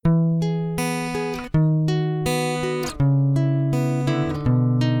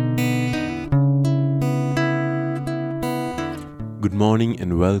Good morning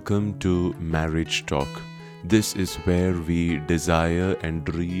and welcome to Marriage Talk. This is where we desire and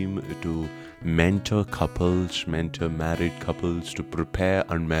dream to mentor couples, mentor married couples, to prepare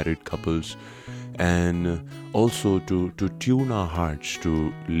unmarried couples, and also to tune our hearts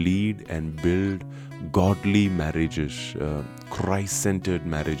to lead and build godly marriages, Christ-centered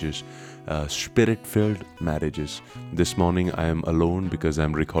marriages, spirit-filled marriages. This morning I am alone because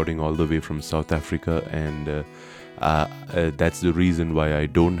I'm recording all the way from South Africa, and that's the reason why I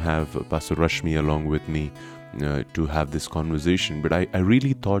don't have Pastor Rashmi along with me to have this conversation. But I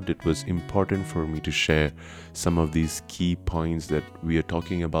really thought it was important for me to share some of these key points that we are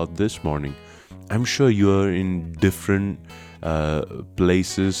talking about this morning. I'm sure you are in different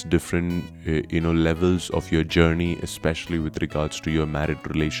places, different levels of your journey, especially with regards to your married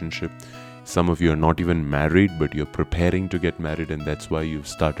relationship. Some of you are not even married, but you're preparing to get married, and that's why you've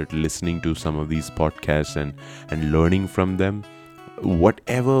started listening to some of these podcasts and learning from them.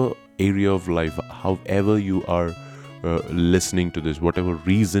 Whatever area of life, however you are listening to this, whatever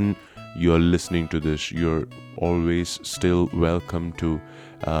reason you're listening to this, you're always still welcome to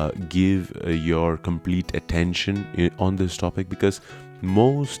give your complete attention on this topic, because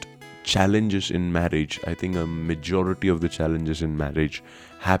most challenges in marriage, I think a majority of the challenges in marriage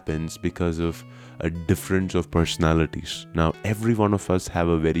happens because of a difference of personalities. Now, every one of us have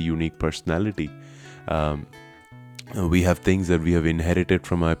a very unique personality. We have things that we have inherited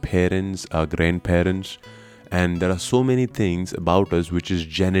from our parents, our grandparents, and there are so many things about us which is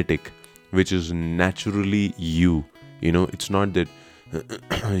genetic, which is naturally you. It's not that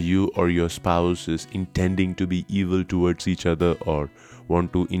you or your spouse is intending to be evil towards each other or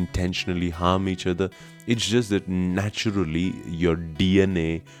want to intentionally harm each other. It's just that naturally your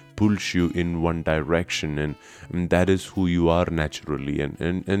DNA pulls you in one direction, and that is who you are naturally,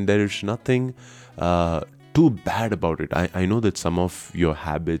 and there is nothing too bad about it. I know that some of your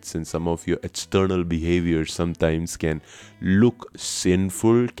habits and some of your external behaviors sometimes can look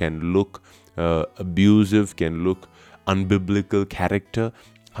sinful, can look abusive, can look unbiblical character.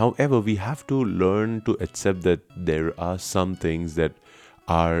 However, we have to learn to accept that there are some things that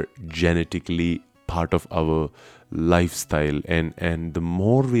are genetically part of our lifestyle, and the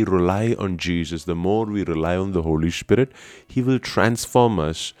more we rely on Jesus, the more we rely on the Holy Spirit, He will transform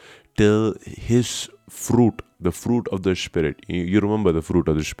us till His fruit, the fruit of the Spirit. You remember the fruit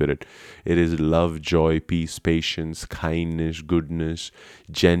of the Spirit. It is love, joy, peace, patience, kindness, goodness,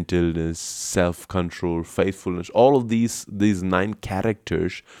 gentleness, self-control, faithfulness. All of these 9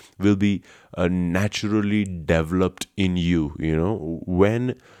 characters will be naturally developed in you.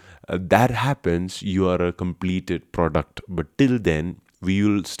 When that happens, you are a completed product. But till then, we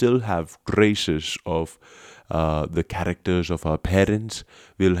will still have traces of the characters of our parents.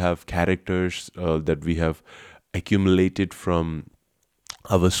 We'll have characters that we have accumulated from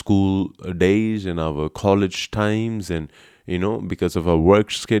our school days and our college times, and because of our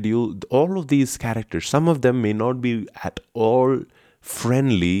work schedule. All of these characters, some of them may not be at all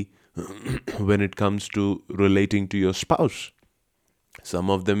friendly when it comes to relating to your spouse. Some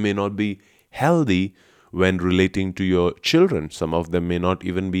of them may not be healthy when relating to your children. Some of them may not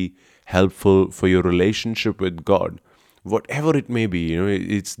even be helpful for your relationship with God. Whatever it may be,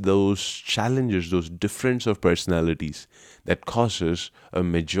 it's those challenges, those difference of personalities that causes a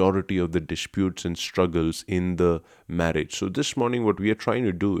majority of the disputes and struggles in the marriage. So this morning, what we are trying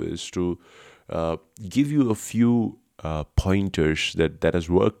to do is to give you a few pointers that has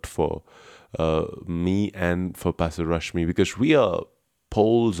worked for me and for Pastor Rashmi, because we are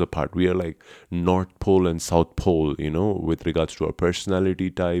poles apart. We are like North Pole and South Pole, with regards to our personality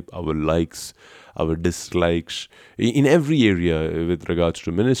type, our likes, our dislikes, in every area, with regards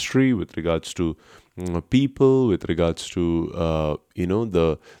to ministry, with regards to people, with regards to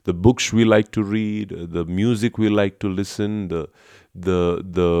the books we like to read, the music we like to listen, the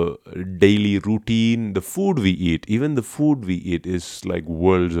daily routine, the food we eat. Even the food we eat is like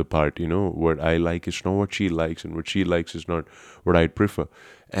worlds apart. What I like is not what she likes, and what she likes is not what I prefer.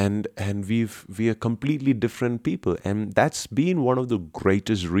 And we are completely different people, and that's been one of the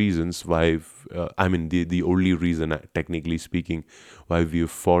greatest reasons why the only reason, technically speaking, why we've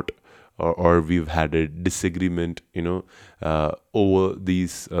fought or we've had a disagreement, over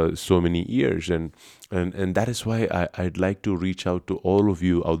these so many years, and that is why I'd like to reach out to all of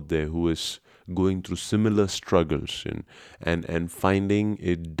you out there who is going through similar struggles, and finding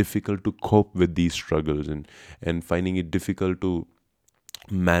it difficult to cope with these struggles, and finding it difficult to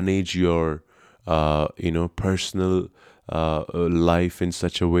manage your personal life in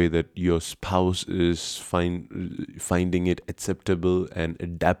such a way that your spouse is finding it acceptable and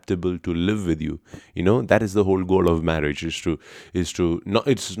adaptable to live with you. That is the whole goal of marriage, is to not,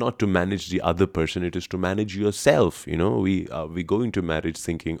 it's not to manage the other person, it is to manage yourself. We go into marriage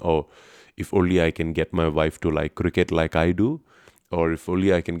thinking, oh, if only I can get my wife to like cricket like I do, or if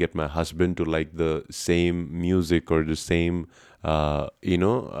only I can get my husband to like the same music or the same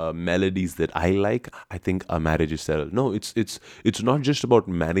melodies that I like, I think our marriage is settled. No, it's not just about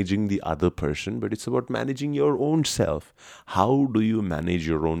managing the other person, but it's about managing your own self. How do you manage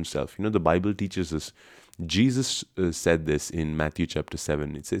your own self? The Bible teaches us. Jesus said this in Matthew chapter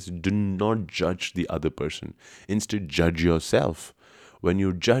 7. It says, do not judge the other person. Instead, judge yourself. When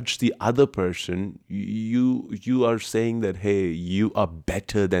you judge the other person, you are saying that, hey, you are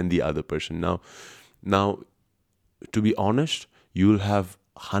better than the other person. Now, to be honest, you'll have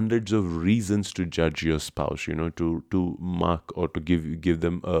hundreds of reasons to judge your spouse, to mark or to give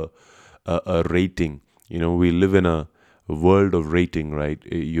them a rating. We live in a world of rating, right?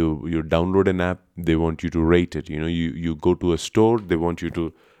 You download an app, they want you to rate it. You go to a store, they want you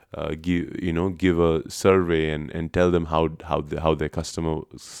to give a survey and tell them how their customer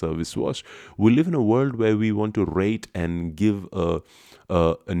service was. We live in a world where we want to rate and give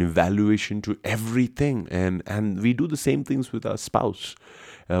an evaluation to everything, and we do the same things with our spouse,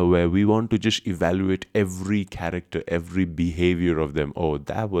 where we want to just evaluate every character, every behavior of them. Oh,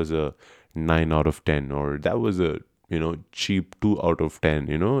 that was a 9 out of 10, or that was a cheap 2 out of 10,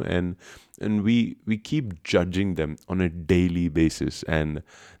 and we keep judging them on a daily basis, and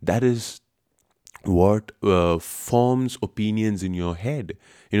that is what forms opinions in your head.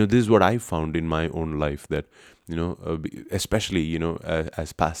 This is what I found in my own life, that especially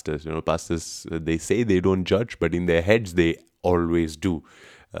as pastors. They say they don't judge, but in their heads they always do.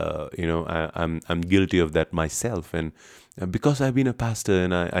 I'm guilty of that myself, and because I've been a pastor,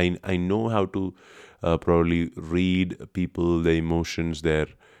 and I know how to probably read people, their emotions, their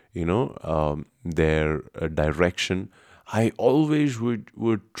direction. I always would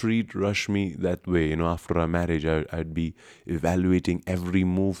treat Rashmi that way. After our marriage, I'd be evaluating every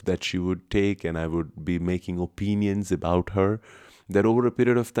move that she would take, and I would be making opinions about her. That over a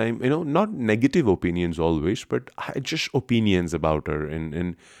period of time, not negative opinions always, but just opinions about her.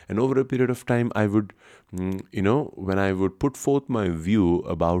 And over a period of time, I would, when I would put forth my view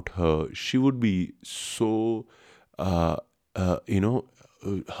about her, she would be so, uh, you know,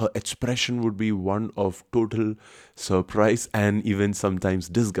 her expression would be one of total surprise and even sometimes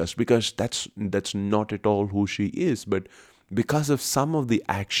disgust, because that's not at all who she is. But because of some of the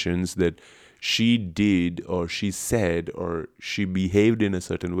actions that she did or she said or she behaved in a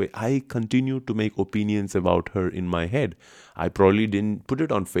certain way, I continue to make opinions about her in my head. I probably didn't put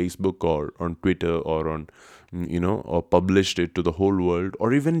it on Facebook or on Twitter or on or published it to the whole world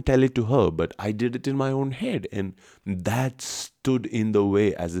or even tell it to her, but I did it in my own head, and that stood in the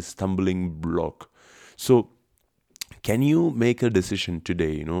way as a stumbling block. So can you make a decision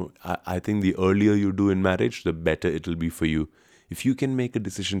today? I think the earlier you do in marriage, the better it will be for you. If you can make a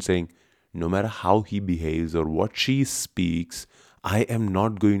decision saying, no matter how he behaves or what she speaks, I am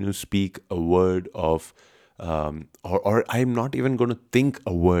not going to speak a word of, or I'm not even going to think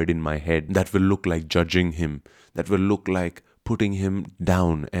a word in my head that will look like judging him, that will look like putting him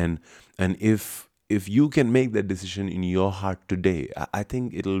down. And if you can make that decision in your heart today, I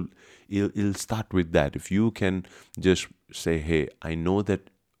think it'll start with that. If you can just say, hey, I know that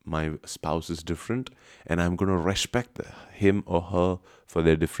my spouse is different, and I'm going to respect him or her for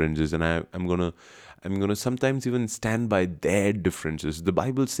their differences, and I'm going to sometimes even stand by their differences. The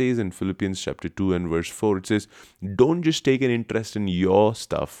Bible says in Philippians chapter 2 and verse 4, it says, don't just take an interest in your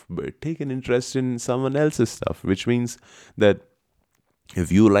stuff, but take an interest in someone else's stuff, which means that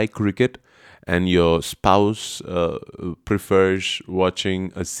if you like cricket and your spouse prefers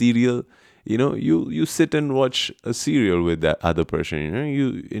watching a serial, you sit and watch a serial with that other person.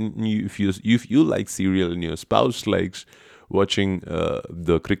 If you like serial and your spouse likes watching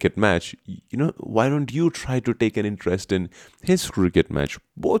the cricket match, why don't you try to take an interest in his cricket match?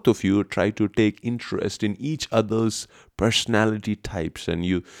 Both of you try to take interest in each other's personality types, and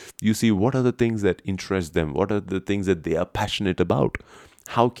you see what are the things that interest them, what are the things that they are passionate about.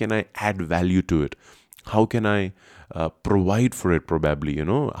 How can I add value to it? How can I provide for it, probably?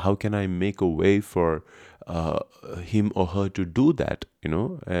 How can I make a way for him or her to do that?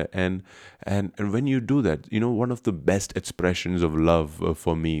 And when you do that, one of the best expressions of love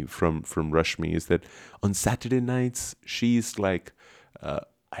for me from Rashmi is that on Saturday nights she's like, I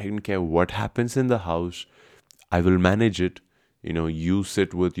don't care what happens in the house, I will manage it. you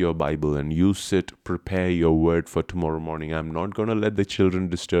sit with your Bible and you prepare your word for tomorrow morning. I'm not going to let the children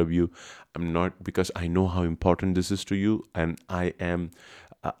disturb you. I'm not, because I know how important this is to you, and I'm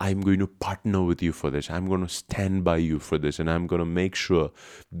going to partner with you for this. I'm going to stand by you for this, and I'm going to make sure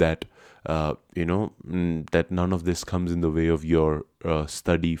that that none of this comes in the way of your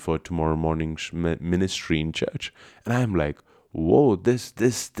study for tomorrow morning's ministry in church. And I'm like, whoa,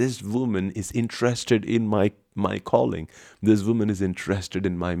 this woman is interested in my calling. This woman is interested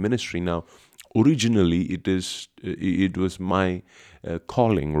in my ministry. Now, originally it was my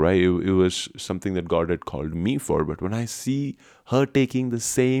calling, right? It was something that God had called me for. But when I see her taking the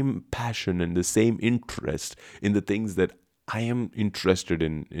same passion and the same interest in the things that I am interested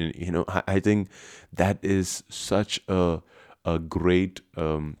in, I think that is such a great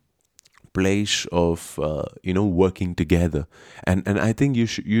place of working together. And I think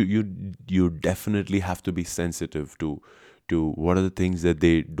you definitely have to be sensitive to what are the things that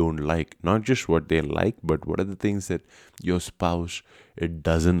they don't like, not just what they like, but what are the things that your spouse it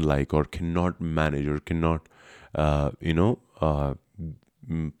doesn't like or cannot manage or cannot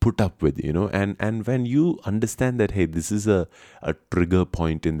put up with. And when you understand that, hey, this is a trigger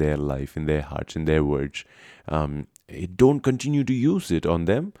point in their life, in their hearts, in their words, don't continue to use it on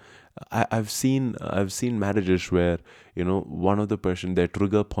them. I've seen marriages where one of the person, their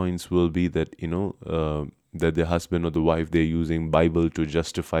trigger points will be that that the husband or the wife, they're using Bible to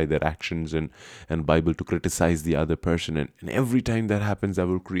justify their actions, and Bible to criticize the other person, and every time that happens, that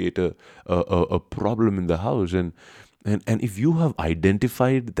will create a problem in the house. And if you have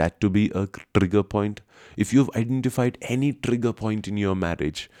identified that to be a trigger point, if you've identified any trigger point in your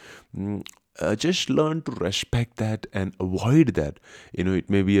marriage, just learn to respect that and avoid that. It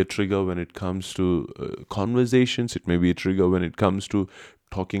may be a trigger when it comes to conversations. It may be a trigger when it comes to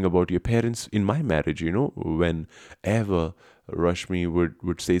talking about your parents. In my marriage, whenever Rashmi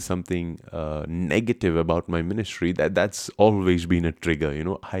would say something negative about my ministry, that's always been a trigger.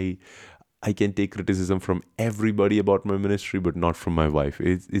 I can take criticism from everybody about my ministry, but not from my wife.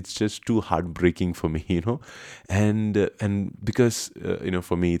 It's just too heartbreaking for me. And because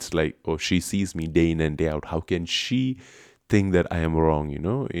for me, it's like, oh, she sees me day in and day out. How can she think that I am wrong?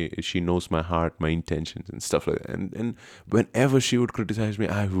 She knows my heart, my intentions, and stuff like that. And whenever she would criticize me,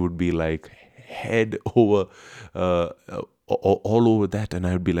 I would be like head over. All over that, and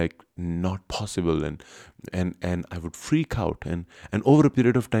I would be like, not possible, and I would freak out. And over a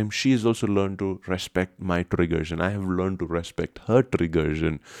period of time, she has also learned to respect my triggers, and I have learned to respect her triggers.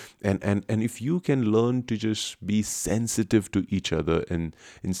 And if you can learn to just be sensitive to each other, and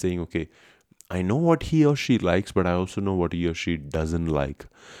in saying, okay, I know what he or she likes, but I also know what he or she doesn't like.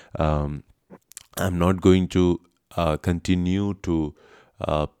 I'm not going to continue to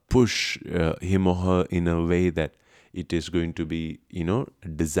push him or her in a way that it is going to be,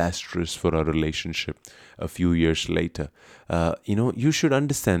 disastrous for our relationship a few years later. You should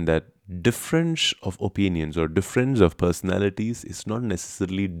understand that difference of opinions or difference of personalities is not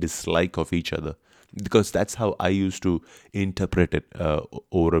necessarily dislike of each other, because that's how I used to interpret it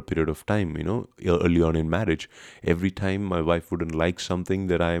over a period of time. Early on in marriage, every time my wife wouldn't like something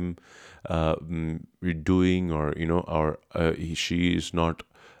that I'm doing, or she is not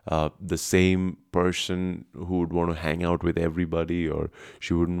the same person who would want to hang out with everybody, or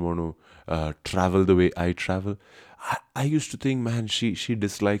she wouldn't want to travel the way I travel. I used to think, man, she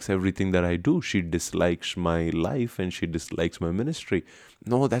dislikes everything that I do. She dislikes my life and she dislikes my ministry.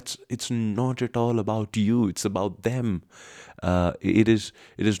 No, it's not at all about you. It's about them. It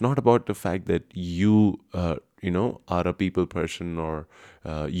is not about the fact that you are a people person, or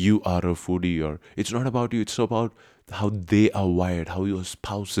you are a foodie, or it's not about you. It's about how they are wired, how your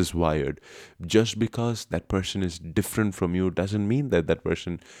spouse is wired. Just because that person is different from you doesn't mean that that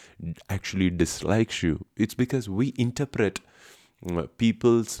person actually dislikes you. It's because we interpret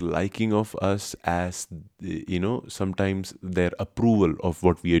people's liking of us as sometimes their approval of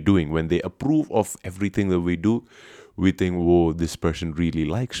what we are doing. When they approve of everything that we do, we think, whoa, this person really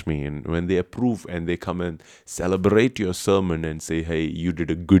likes me. And when they approve and they come and celebrate your sermon and say, hey, you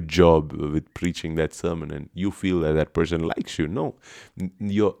did a good job with preaching that sermon, and you feel that that person likes you. No,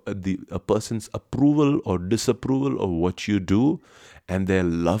 a person's approval or disapproval of what you do and their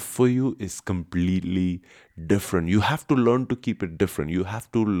love for you is completely different. You have to learn to keep it different. You have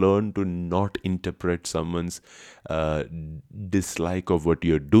to learn to not interpret someone's dislike of what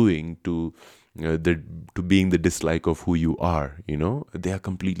you're doing to being the dislike of who you are. They are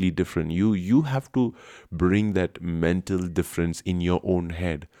completely different. You have to bring that mental difference in your own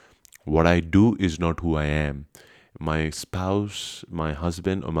head. What I do is not who I am. my spouse, my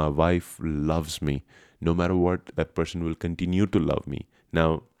husband, or my wife loves me, no matter what, that person will continue to love me.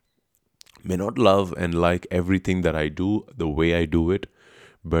 Now, may not love and like everything that I do the way I do it,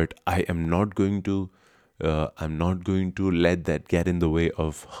 but I'm not going to let that get in the way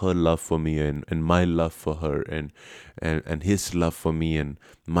of her love for me, and my love for her, and his love for me, and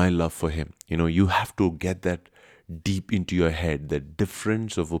my love for him. You have to get that deep into your head, that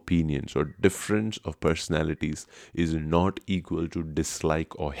difference of opinions or difference of personalities is not equal to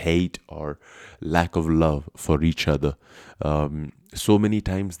dislike or hate or lack of love for each other. So many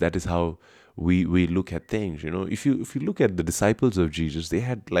times that is how we look at things. If you look at the disciples of Jesus, they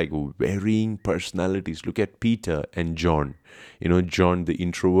had like varying personalities. Look at Peter and John. John the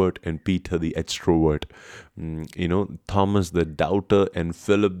introvert and Peter the extrovert. Thomas the doubter and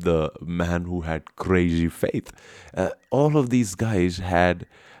Philip the man who had crazy faith. All of these guys had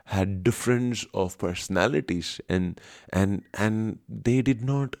difference of personalities, and they did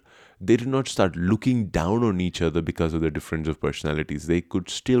not start looking down on each other because of the difference of personalities. They could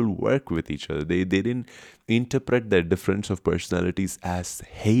still work with each other. They didn't interpret their difference of personalities as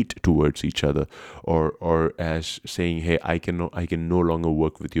hate towards each other, or as saying, hey, I can no longer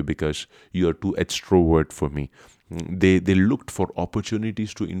work with you because you are too extrovert for me. They looked for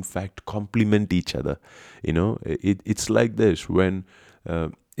opportunities to in fact complement each other. It's like this. When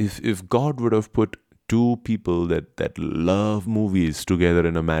if God would have put two people that love movies together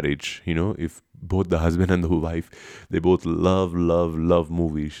in a marriage, if both the husband and the wife, they both love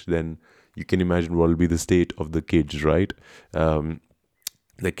movies, then you can imagine what will be the state of the kids, right?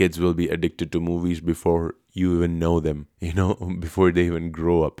 The kids will be addicted to movies before you even know them, before they even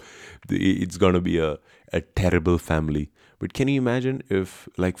grow up. It's going to be a terrible family. But can you imagine if,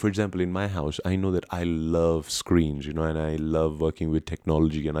 like, for example, in my house, I know that I love screens, and I love working with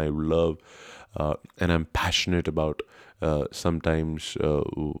technology, and and I'm passionate about sometimes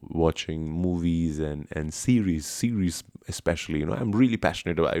watching movies and series especially. I'm really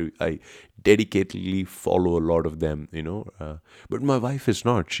passionate about. I dedicatedly follow a lot of them. But my wife is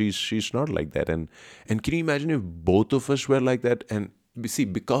not. She's not like that. And can you imagine if both of us were like that? And see,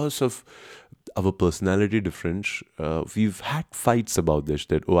 because of our personality difference, we've had fights about this.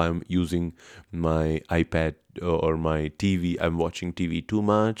 That, oh, I'm using my iPad or my TV. I'm watching TV too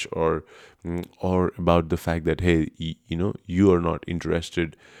much, or about the fact that, hey, you are not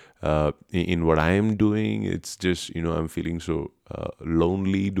interested in what I am doing. It's just, I'm feeling so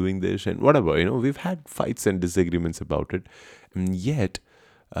lonely doing this and whatever. We've had fights and disagreements about it, and yet,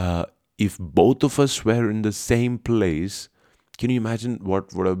 if both of us were in the same place, can you imagine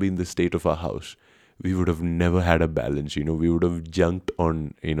what would have been the state of our house? We would have never had a balance. We would have junked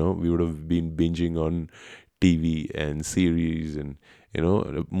on. We would have been binging on TV and series and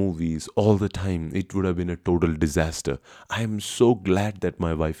movies all the time. It would have been a total disaster. I am so glad that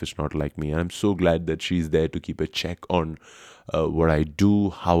my wife is not like me. I'm so glad that she's there to keep a check on what I do,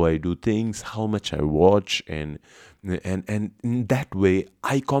 how I do things, how much I watch, and in that way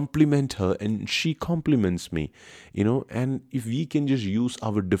I compliment her and she compliments me. And if we can just use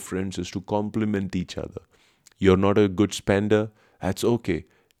our differences to complement each other. You're not a good spender, that's okay.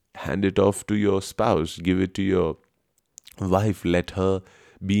 Hand it off to your spouse, give it to your wife, let her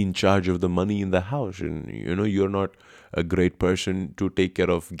be in charge of the money in the house. And you're not a great person to take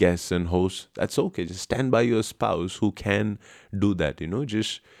care of guests and hosts, that's okay. Just stand by your spouse who can do that.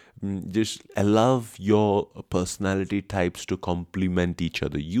 Just allow your personality types to complement each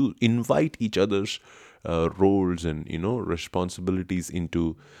other. You invite each other's roles and responsibilities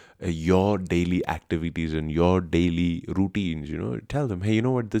into your daily activities and your daily routines. Tell them, hey, you know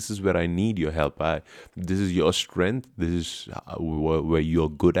what, this is where I need your help. This is your strength, this is where you're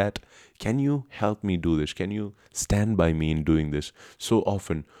good at. Can you help me do this? Can you stand by me in doing this? So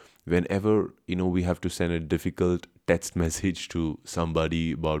often, whenever we have to send a difficult text message to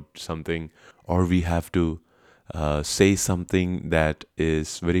somebody about something, or we have to say something that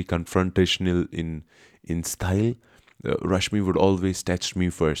is very confrontational in style, Rashmi would always text me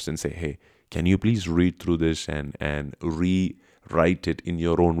first and say, hey, can you please read through this and rewrite it in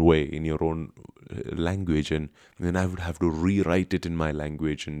your own way, in your own language. And then I would have to rewrite it in my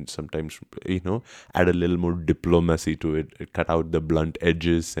language, and sometimes add a little more diplomacy to it, cut out the blunt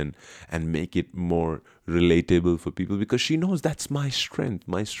edges, and make it more relatable for people, because she knows that's my strength.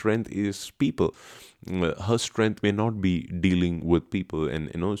 My strength is people. Her strength may not be dealing with people,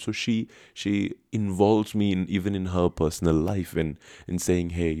 and so she involves me in even in her personal life, and in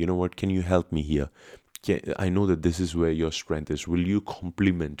saying, hey, you know what, can you help me here? I know that this is where your strength is. Will you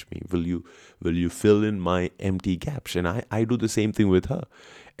compliment me? Will you fill in my empty gaps? And I do the same thing with her.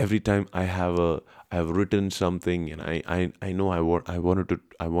 Every time I have written something, and I know I want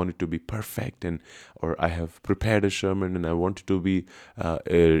it to be perfect, and or I have prepared a sermon and I want it to be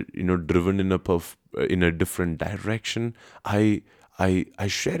driven in a different direction. I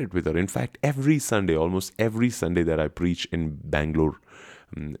share it with her. In fact, every Sunday, almost every Sunday that I preach in Bangalore,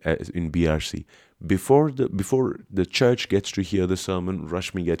 in BRC, before the church gets to hear the sermon,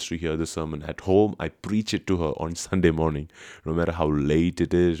 Rashmi gets to hear the sermon at home. I preach it to her on Sunday morning, no matter how late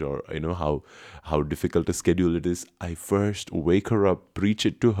it is, or how difficult a schedule it is. I first wake her up, preach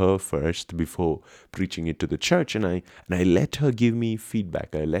it to her first before preaching it to the church, and I let her give me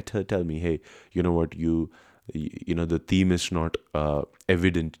feedback. I let her tell me, hey, you know what, the theme is not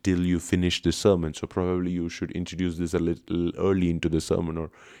evident till you finish the sermon, so probably you should introduce this a little early into the sermon. Or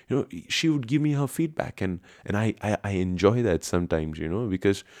she would give me her feedback, and I enjoy that sometimes,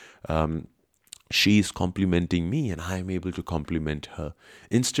 because she is complimenting me and I am able to compliment her,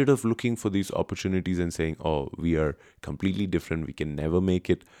 instead of looking for these opportunities and saying, oh, we are completely different, we can never make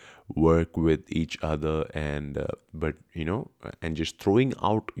it work with each other. And just throwing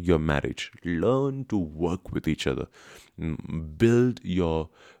out your marriage. Learn to work with each other. Build your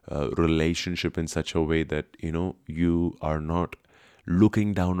relationship in such a way that you are not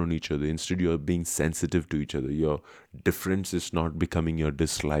looking down on each other. Instead, you're being sensitive to each other. Your difference is not becoming your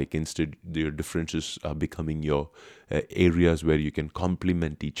dislike. Instead, your differences are becoming your areas where you can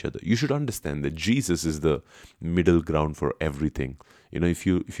complement each other. You should understand that Jesus is the middle ground for everything. If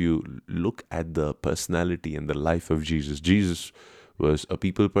you look at the personality and the life of Jesus was a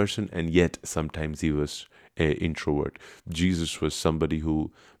people person, and yet sometimes he was a introvert. Jesus was somebody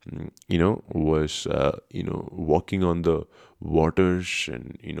who was walking on the waters,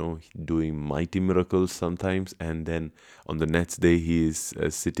 and doing mighty miracles sometimes, and then on the next day he is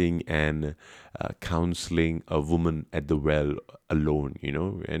sitting and counseling a woman at the well alone.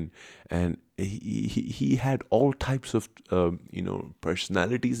 And he had all types of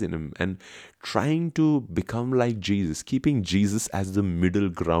personalities in him, and trying to become like Jesus, keeping Jesus as the middle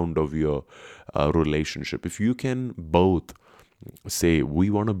ground of your relationship. If you can both say, we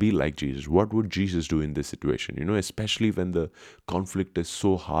want to be like Jesus, what would Jesus do in this situation? Especially when the conflict is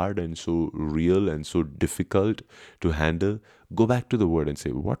so hard and so real and so difficult to handle, go back to the word and say,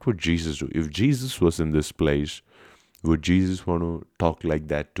 what would Jesus do? If Jesus was in this place, would Jesus want to talk like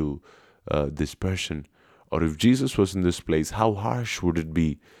that to this person? Or if Jesus was in this place, how harsh would it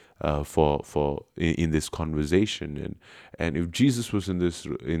be for in this conversation? And if Jesus was in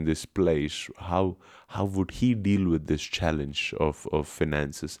this place, how would he deal with this challenge of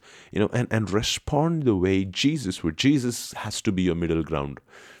finances? And respond the way Jesus would. Jesus has to be your middle ground.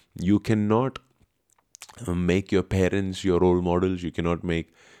 You cannot make your parents your role models. You cannot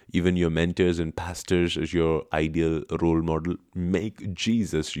make even your mentors and pastors as your ideal role model. Make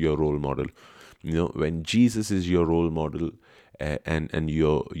Jesus your role model. When Jesus is your role model, and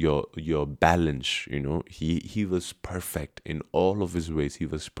your balance, he was perfect in all of his ways. He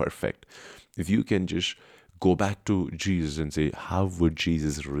was perfect. If you can just go back to Jesus and say, how would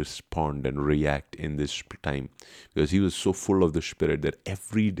Jesus respond and react in this time? Because he was so full of the Spirit that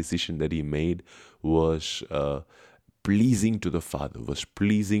every decision that he made was pleasing to the Father, was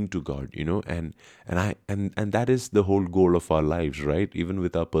pleasing to God. And that is the whole goal of our lives, right? Even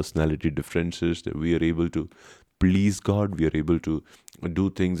with our personality differences, that we are able to please God. We are able to do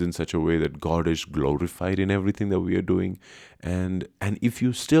things in such a way that God is glorified in everything that we are doing. And if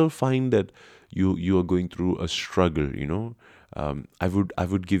you still find that you are going through a struggle, I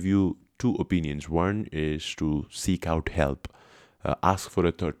would give you two opinions. One is to seek out help. Ask for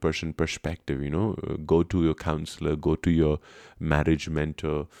a third person perspective. Go to your counselor, go to your marriage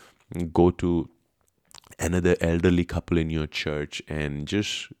mentor, go to another elderly couple in your church, and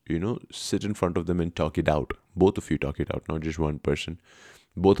just sit in front of them and talk it out. Both of you talk it out, not just one person.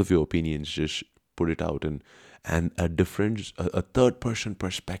 Both of your opinions, just put it out. And a third person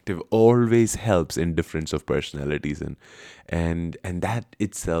perspective always helps in difference of personalities, and that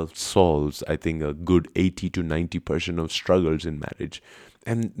itself solves, I think, a good 80 to 90% of struggles in marriage.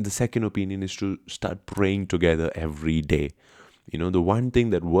 And the second opinion is to start praying together every day. The one thing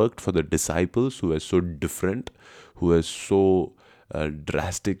that worked for the disciples, who were so different, who were so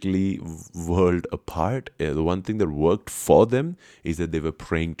drastically world apart, the one thing that worked for them is that they were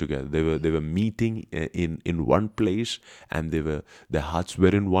praying together. They were meeting in one place, and their hearts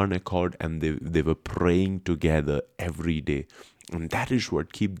were in one accord, and they were praying together every day. And that is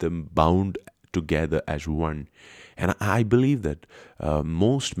what kept them bound together as one. And I believe that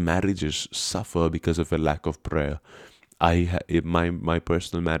most marriages suffer because of a lack of prayer. My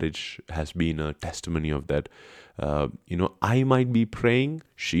personal marriage has been a testimony of that. I might be praying,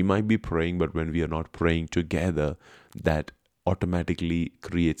 she might be praying, but when we are not praying together, that automatically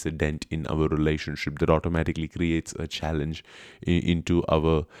creates a dent in our relationship. That automatically creates a challenge into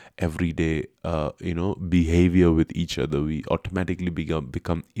our everyday behavior with each other. We automatically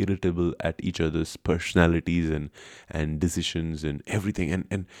become irritable at each other's personalities and decisions and everything.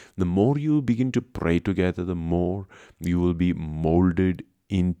 And the more you begin to pray together, the more you will be molded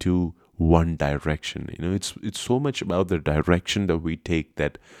into one direction. It's so much about the direction that we take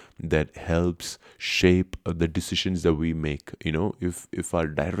that helps shape the decisions that we make. If our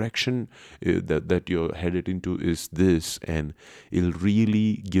direction that you're headed into is this, and it'll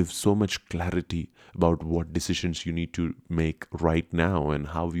really give so much clarity about what decisions you need to make right now and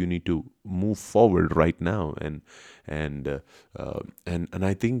how you need to move forward right now. And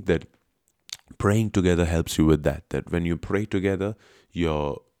I think that praying together helps you with that when you pray together,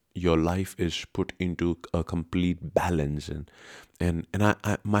 your life is put into a complete balance. And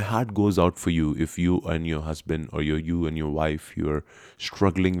my heart goes out for you if you and your husband, or you and your wife, you're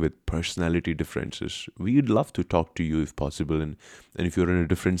struggling with personality differences. We'd love to talk to you if possible. And if you're in a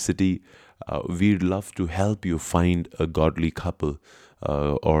different city, we'd love to help you find a godly couple,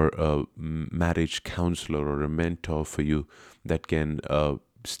 or a marriage counselor or a mentor for you that can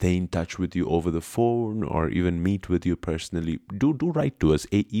stay in touch with you over the phone, or even meet with you personally. Do write to us.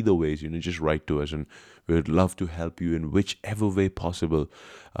 Either ways, just write to us, and we'd love to help you in whichever way possible,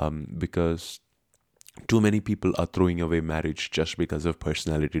 because too many people are throwing away marriage just because of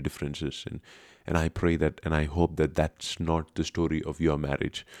personality differences. And I pray that, and I hope that that's not the story of your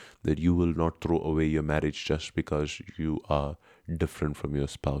marriage, that you will not throw away your marriage just because you are different from your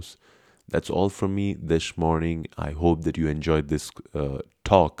spouse. That's all from me this morning. I hope that you enjoyed this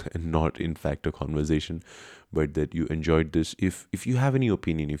talk, and not in fact a conversation, but that you enjoyed this. If you have any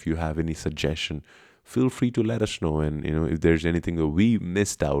opinion, if you have any suggestion, feel free to let us know. And if there's anything that we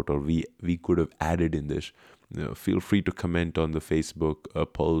missed out, or we could have added in this, feel free to comment on the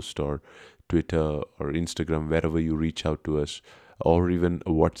Facebook post, or Twitter or Instagram, wherever you reach out to us, or even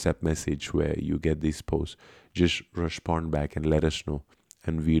a WhatsApp message where you get these posts. Just respond back and let us know,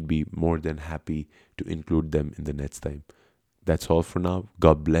 and we'd be more than happy to include them in the next time. That's all for now.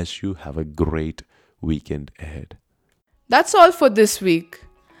 God bless you. Have a great weekend ahead. That's all for this week.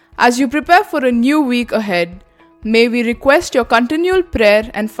 As you prepare for a new week ahead, may we request your continual prayer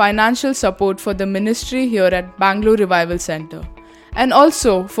and financial support for the ministry here at Bangalore Revival Center, and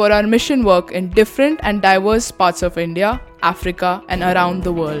also for our mission work in different and diverse parts of India, Africa, and around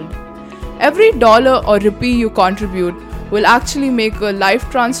the world. Every dollar or rupee you contribute will actually make a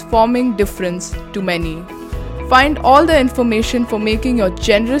life-transforming difference to many. Find all the information for making your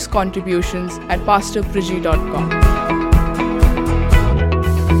generous contributions at pastorpriji.com.